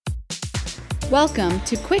Welcome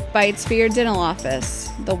to Quick Bites for your dental office,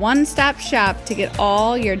 the one-stop shop to get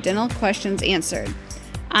all your dental questions answered.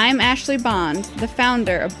 I'm Ashley Bond, the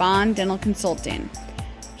founder of Bond Dental Consulting.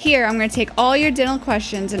 Here, I'm going to take all your dental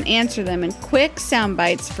questions and answer them in quick sound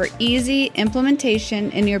bites for easy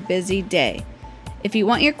implementation in your busy day. If you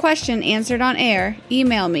want your question answered on air,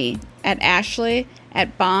 email me at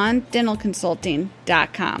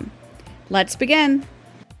ashley@bonddentalconsulting.com. Let's begin.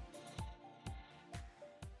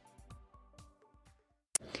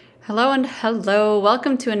 Hello.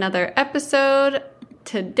 Welcome to another episode.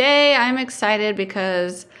 Today I'm excited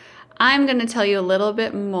because I'm going to tell you a little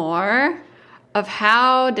bit more of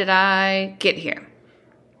how did I get here.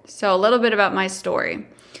 So a little bit about my story.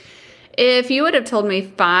 If you would have told me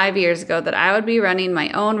 5 years ago that I would be running my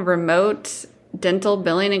own remote dental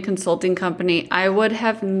billing and consulting company, I would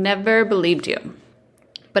have never believed you.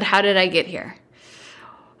 But how did I get here?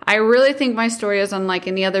 I really think my story is unlike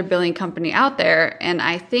any other billing company out there, and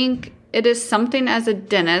I think it is something as a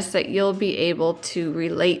dentist that you'll be able to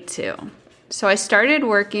relate to. So I started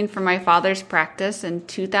working for my father's practice in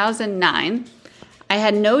 2009. I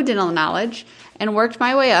had no dental knowledge and worked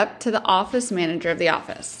my way up to the office manager of the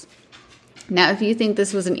office. Now, if you think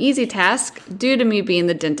this was an easy task, due to me being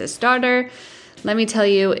the dentist's daughter, let me tell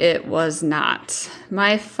you it was not.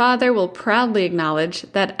 My father will proudly acknowledge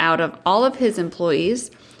that out of all of his employees,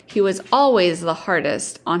 he was always the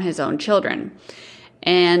hardest on his own children,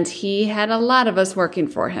 and he had a lot of us working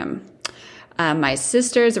for him. My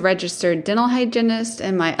sister is a registered dental hygienist,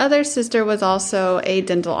 and my other sister was also a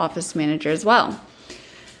dental office manager as well.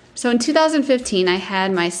 So in 2015, I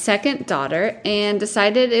had my second daughter and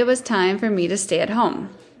decided it was time for me to stay at home.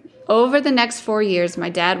 Over the next 4 years, my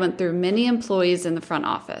dad went through many employees in the front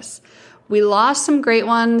office. We lost some great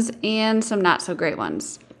ones and some not so great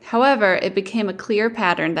ones. However, it became a clear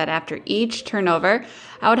pattern that after each turnover,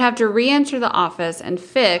 I would have to re-enter the office and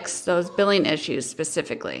fix those billing issues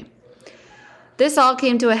specifically. This all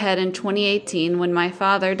came to a head in 2018 when my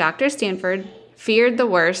father, Dr. Stanford, feared the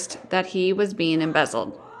worst, that he was being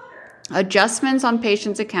embezzled. Adjustments on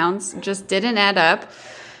patients' accounts just didn't add up.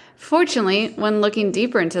 Fortunately, when looking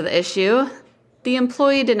deeper into the issue, the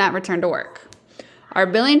employee did not return to work. Our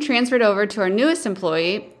billing transferred over to our newest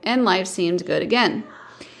employee, and life seemed good again.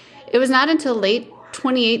 It was not until late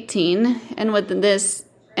 2018 and when this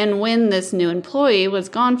new employee was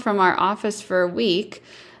gone from our office for a week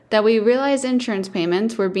that we realized insurance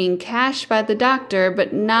payments were being cashed by the doctor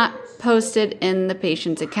but not posted in the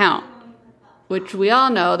patient's account, which we all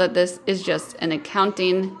know that this is just an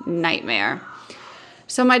accounting nightmare.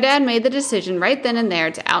 So my dad made the decision right then and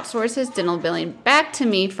there to outsource his dental billing back to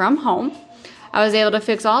me from home. I was able to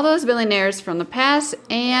fix all those billing errors from the past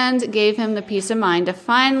and gave him the peace of mind to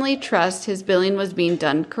finally trust his billing was being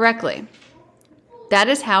done correctly. That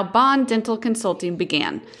is how Bond Dental Consulting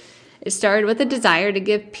began. It started with a desire to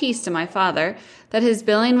give peace to my father that his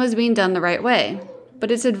billing was being done the right way,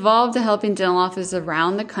 but it's evolved to helping dental offices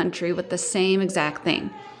around the country with the same exact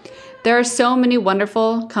thing. There are so many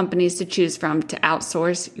wonderful companies to choose from to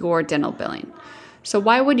outsource your dental billing. So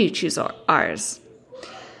why would you choose ours?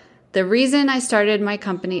 The reason I started my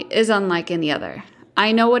company is unlike any other.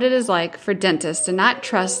 I know what it is like for dentists to not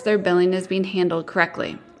trust their billing is being handled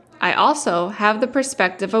correctly. I also have the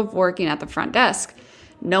perspective of working at the front desk,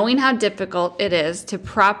 knowing how difficult it is to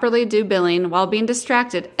properly do billing while being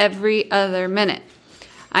distracted every other minute.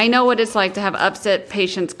 I know what it's like to have upset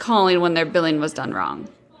patients calling when their billing was done wrong.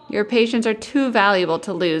 Your patients are too valuable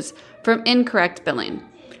to lose from incorrect billing.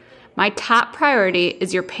 My top priority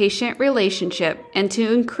is your patient relationship and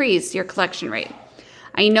to increase your collection rate.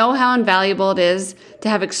 I know how invaluable it is to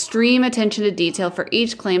have extreme attention to detail for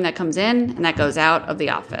each claim that comes in and that goes out of the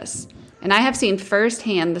office. And I have seen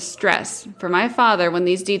firsthand the stress for my father when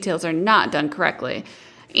these details are not done correctly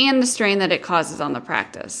and the strain that it causes on the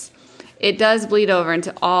practice. It does bleed over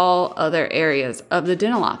into all other areas of the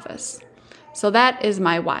dental office. So that is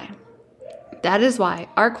my why. That is why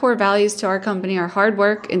our core values to our company are hard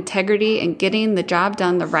work, integrity, and getting the job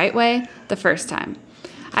done the right way the first time.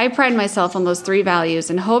 I pride myself on those 3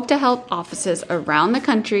 values and hope to help offices around the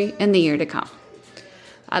country in the year to come.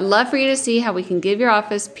 I'd love for you to see how we can give your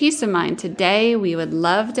office peace of mind today. We would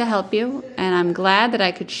love to help you, and I'm glad that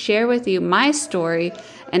I could share with you my story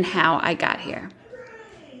and how I got here.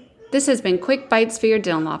 This has been Quick Bites for your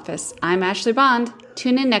dental office. I'm Ashley Bond.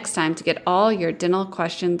 Tune in next time to get all your dental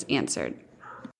questions answered.